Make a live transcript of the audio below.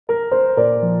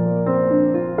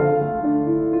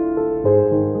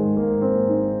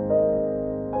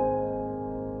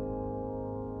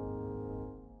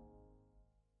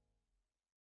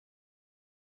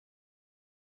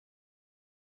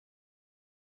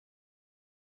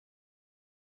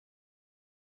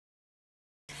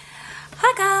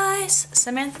Hi guys,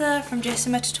 Samantha from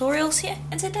Jessima Tutorials here,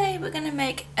 and today we're going to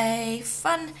make a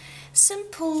fun,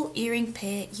 simple earring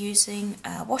pair using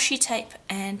washi tape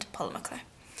and polymer clay.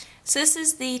 So this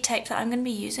is the tape that I'm going to be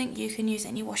using. You can use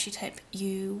any washi tape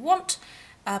you want,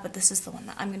 but this is the one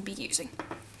that I'm going to be using.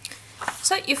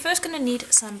 So you're first going to need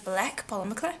some black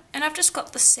polymer clay, and I've just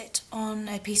got this set on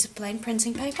a piece of plain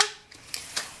printing paper.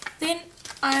 Then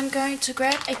I'm going to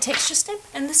grab a texture stamp,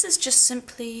 and this is just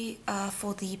simply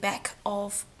for the back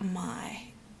of my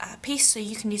piece, so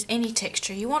you can use any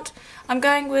texture you want. I'm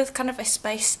going with kind of a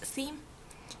space theme,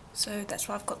 so that's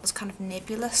why I've got this kind of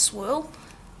nebula swirl,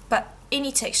 but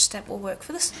any texture stamp will work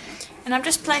for this. And I'm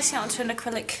just placing it onto an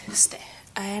acrylic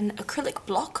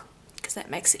block, because that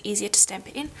makes it easier to stamp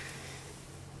it in,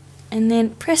 and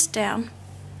then press down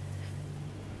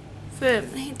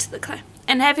firmly into the clay.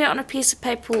 And having it on a piece of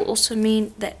paper will also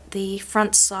mean that the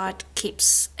front side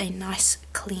keeps a nice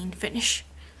clean finish.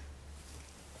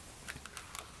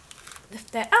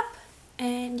 Lift that up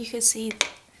and you can see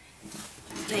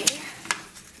there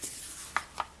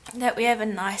that we have a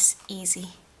nice easy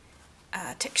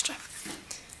texture.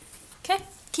 Okay,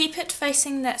 keep it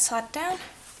facing that side down.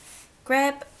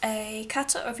 Grab a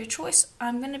cutter of your choice.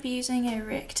 I'm going to be using a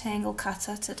rectangle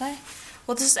cutter today.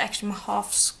 Well, this is actually my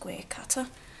half square cutter.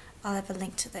 I'll have a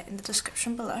link to that in the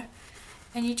description below.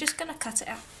 And you're just going to cut it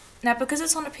out. Now, because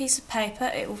it's on a piece of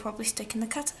paper, it will probably stick in the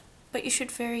cutter, but you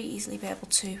should very easily be able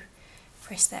to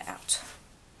press that out.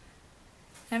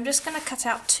 And I'm just going to cut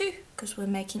out two, because we're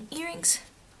making earrings.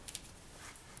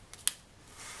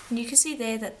 And you can see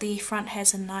there that the front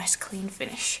has a nice clean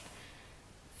finish.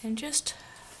 And just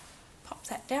pop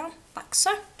that down, like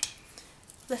so.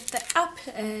 Lift that up,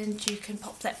 and you can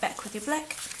pop that back with your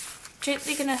black.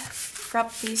 Gently going to rub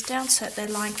these down so that they're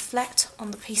lying flat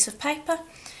on the piece of paper,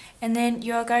 and then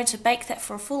you are going to bake that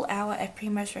for a full hour at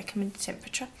Primo's recommended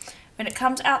temperature. When it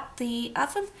comes out the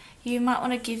oven, you might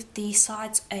want to give the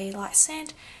sides a light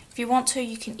sand. If you want to,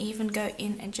 you can even go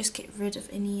in and just get rid of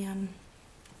any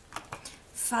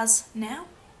fuzz now,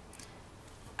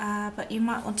 but you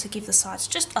might want to give the sides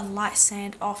just a light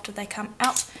sand after they come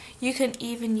out. You can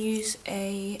even use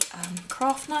a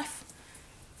craft knife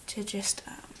to just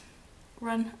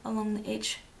run along the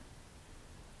edge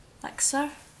like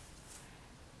so,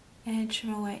 and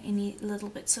trim away any little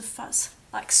bits of fuzz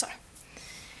like so.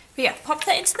 But yeah, pop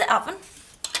that into the oven,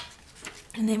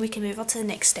 and then we can move on to the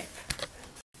next step.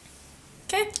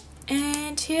 Okay,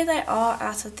 and here they are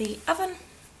out of the oven.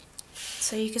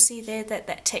 So you can see there that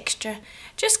that texture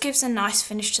just gives a nice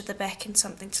finish to the back and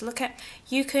something to look at.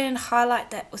 You can highlight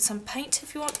that with some paint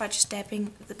if you want by just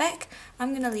dabbing the back.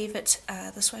 I'm going to leave it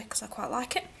this way because I quite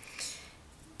like it.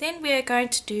 Then we are going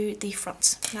to do the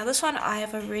fronts. Now this one I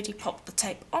have already popped the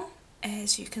tape on,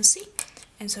 as you can see,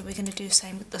 and so we're going to do the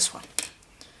same with this one.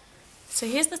 So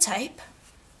here's the tape,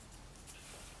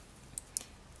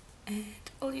 and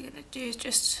all you're going to do is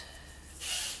just,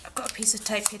 I've got a piece of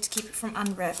tape here to keep it from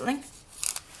unravelling.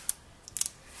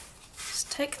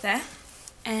 Just take that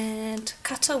and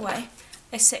cut away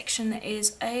a section that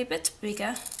is a bit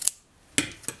bigger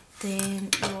than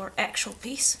your actual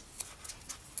piece.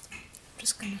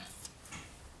 Just going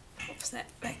to pop that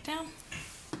back down.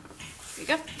 There we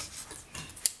go.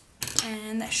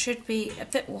 And that should be a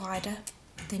bit wider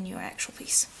than your actual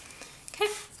piece.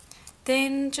 Okay,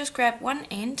 then just grab one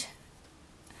end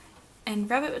and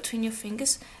rub it between your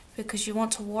fingers, because you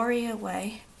want to worry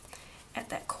away at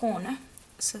that corner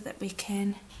so that we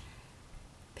can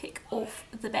pick off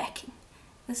the backing.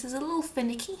 This is a little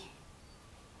finicky.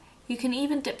 You can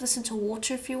even dip this into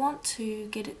water if you want to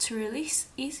get it to release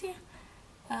easier.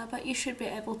 But you should be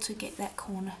able to get that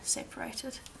corner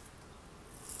separated,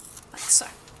 like so.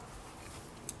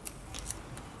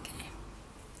 Okay.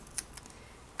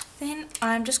 Then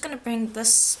I'm just going to bring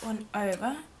this one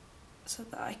over so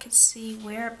that I can see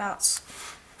whereabouts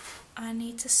I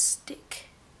need to stick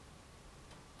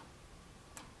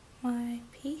my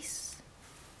piece.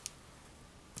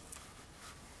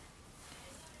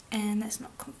 And that's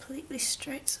not completely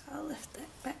straight, so I'll lift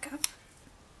that back up.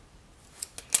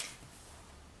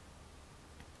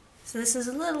 So this is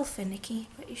a little finicky,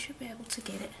 but you should be able to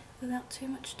get it without too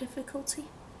much difficulty.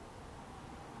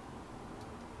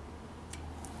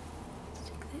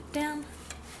 Stick that down,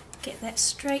 get that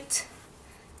straight,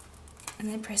 and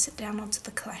then press it down onto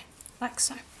the clay, like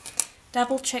so.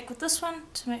 Double check with this one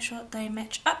to make sure that they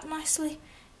match up nicely,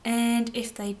 and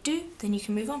if they do, then you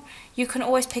can move on. You can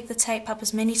always pick the tape up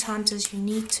as many times as you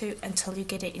need to until you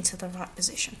get it into the right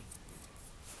position.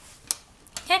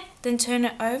 Okay, then turn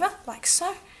it over like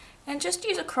so. And just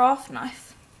use a craft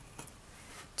knife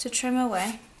to trim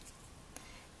away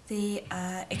the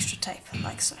extra tape,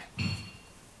 like so.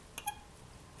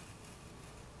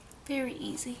 Very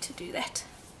easy to do that.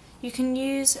 You can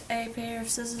use a pair of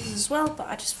scissors as well, but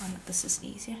I just find that this is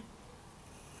easier.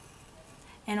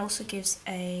 And also gives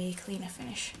a cleaner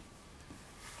finish.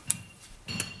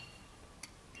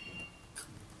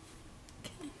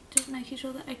 Okay, just making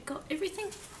sure that I got everything.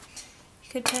 You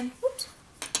could turn, whoops,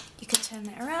 you could turn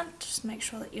that around, just make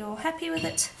sure that you're happy with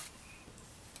it.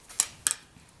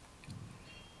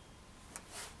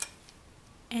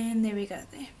 And there we go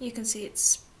there. You can see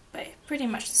it's pretty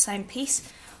much the same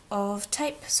piece of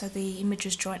tape, so the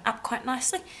images join up quite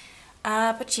nicely.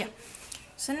 But yeah,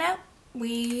 so now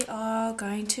we are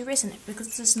going to resin it because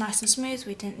this is nice and smooth.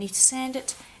 We didn't need to sand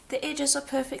it. The edges are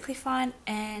perfectly fine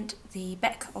and the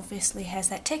back obviously has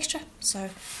that texture, so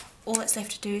all that's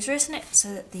left to do is resin it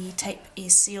so that the tape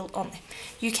is sealed on there.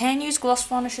 You can use gloss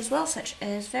varnish as well, such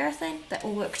as Varathane, that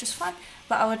will work just fine,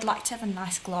 but I would like to have a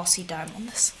nice glossy dome on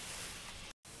this.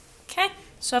 Okay,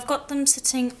 so I've got them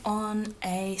sitting on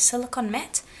a silicone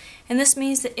mat, and this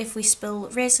means that if we spill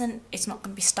resin, it's not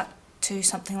going to be stuck to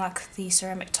something like the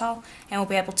ceramic tile, and we'll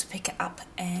be able to pick it up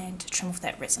and trim off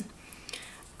that resin.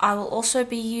 I will also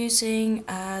be using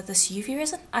this UV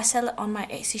resin. I sell it on my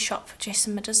Etsy shop,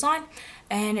 Jessima Design,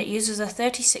 and it uses a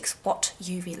 36 watt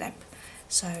UV lamp.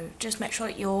 So just make sure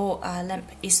that your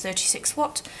lamp is 36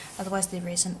 watt, otherwise the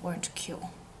resin won't cure.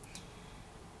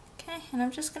 Okay, and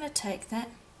I'm just going to take that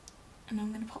and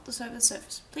I'm going to pop this over the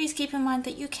surface. Please keep in mind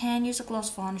that you can use a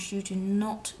gloss varnish, you do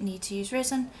not need to use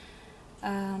resin,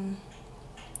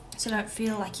 so don't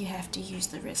feel like you have to use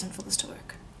the resin for this to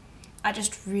work. I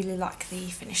just really like the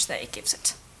finish that it gives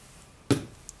it.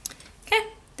 Okay,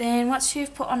 then once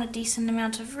you've put on a decent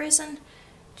amount of resin,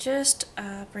 just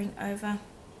bring over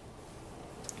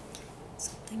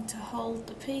something to hold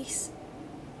the piece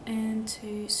and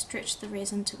to stretch the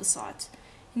resin to the sides.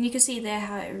 And you can see there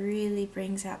how it really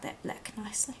brings out that black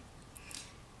nicely.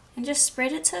 And just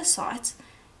spread it to the sides,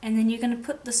 and then you're going to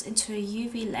put this into a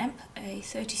UV lamp, a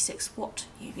 36 watt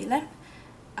UV lamp,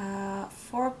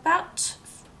 for about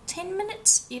 10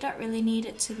 minutes. You don't really need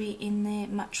it to be in there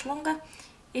much longer.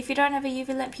 If you don't have a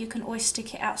UV lamp, you can always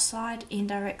stick it outside in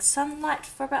direct sunlight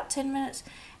for about 10 minutes,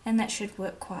 and that should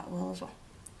work quite well as well.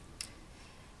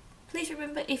 Please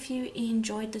remember, if you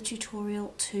enjoyed the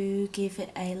tutorial, to give it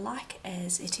a like,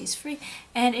 as it is free,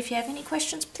 and if you have any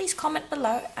questions, please comment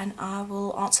below and I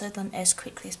will answer them as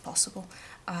quickly as possible.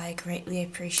 I greatly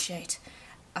appreciate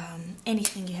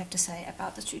anything you have to say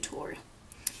about the tutorial.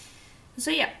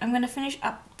 So yeah, I'm going to finish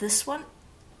up this one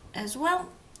as well,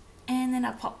 and then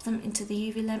I'll pop them into the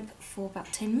UV lamp for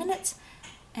about 10 minutes,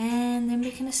 and then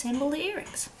we can assemble the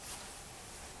earrings.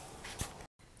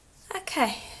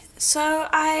 Okay. So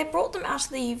I brought them out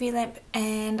of the UV lamp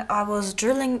and I was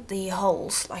drilling the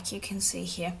holes, like you can see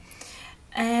here,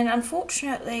 and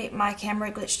unfortunately my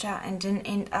camera glitched out and didn't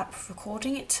end up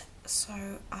recording it,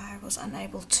 so I was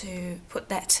unable to put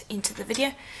that into the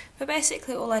video. But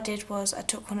basically all I did was I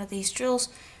took one of these drills,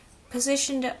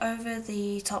 positioned it over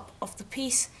the top of the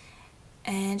piece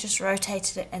and just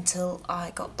rotated it until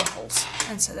I got the holes,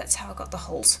 and so that's how I got the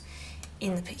holes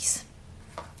in the piece.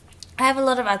 I have a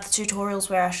lot of other tutorials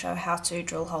where I show how to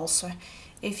drill holes, so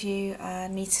if you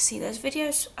need to see those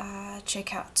videos,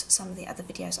 check out some of the other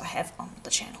videos I have on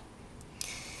the channel.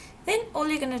 Then all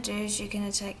you're going to do is you're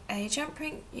going to take a jump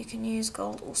ring. You can use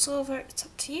gold or silver, it's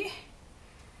up to you.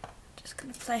 Just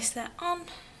going to place that on,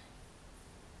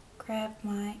 grab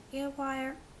my ear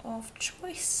wire of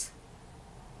choice,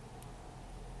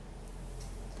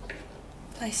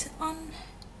 place it on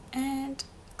and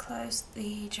close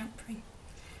the jump ring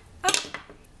up,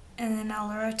 and then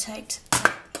I'll rotate the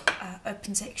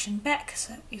open section back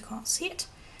so you can't see it,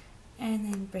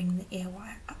 and then bring the ear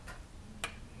wire up.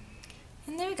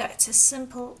 And there we go, it's as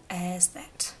simple as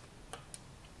that.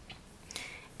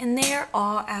 And there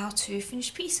are our two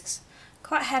finished pieces.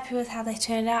 Quite happy with how they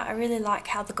turned out. I really like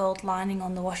how the gold lining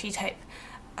on the washi tape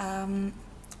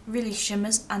really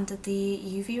shimmers under the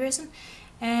UV resin,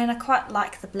 and I quite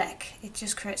like the black. It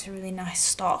just creates a really nice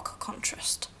stark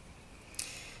contrast.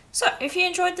 So if you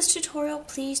enjoyed this tutorial,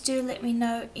 please do let me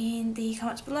know in the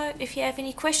comments below. If you have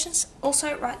any questions,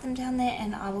 also write them down there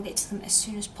and I will get to them as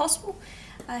soon as possible.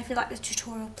 If you like the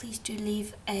tutorial, please do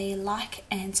leave a like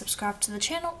and subscribe to the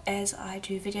channel, as I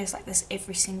do videos like this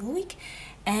every single week.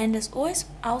 And as always,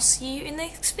 I'll see you in the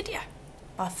next video.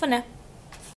 Bye for now.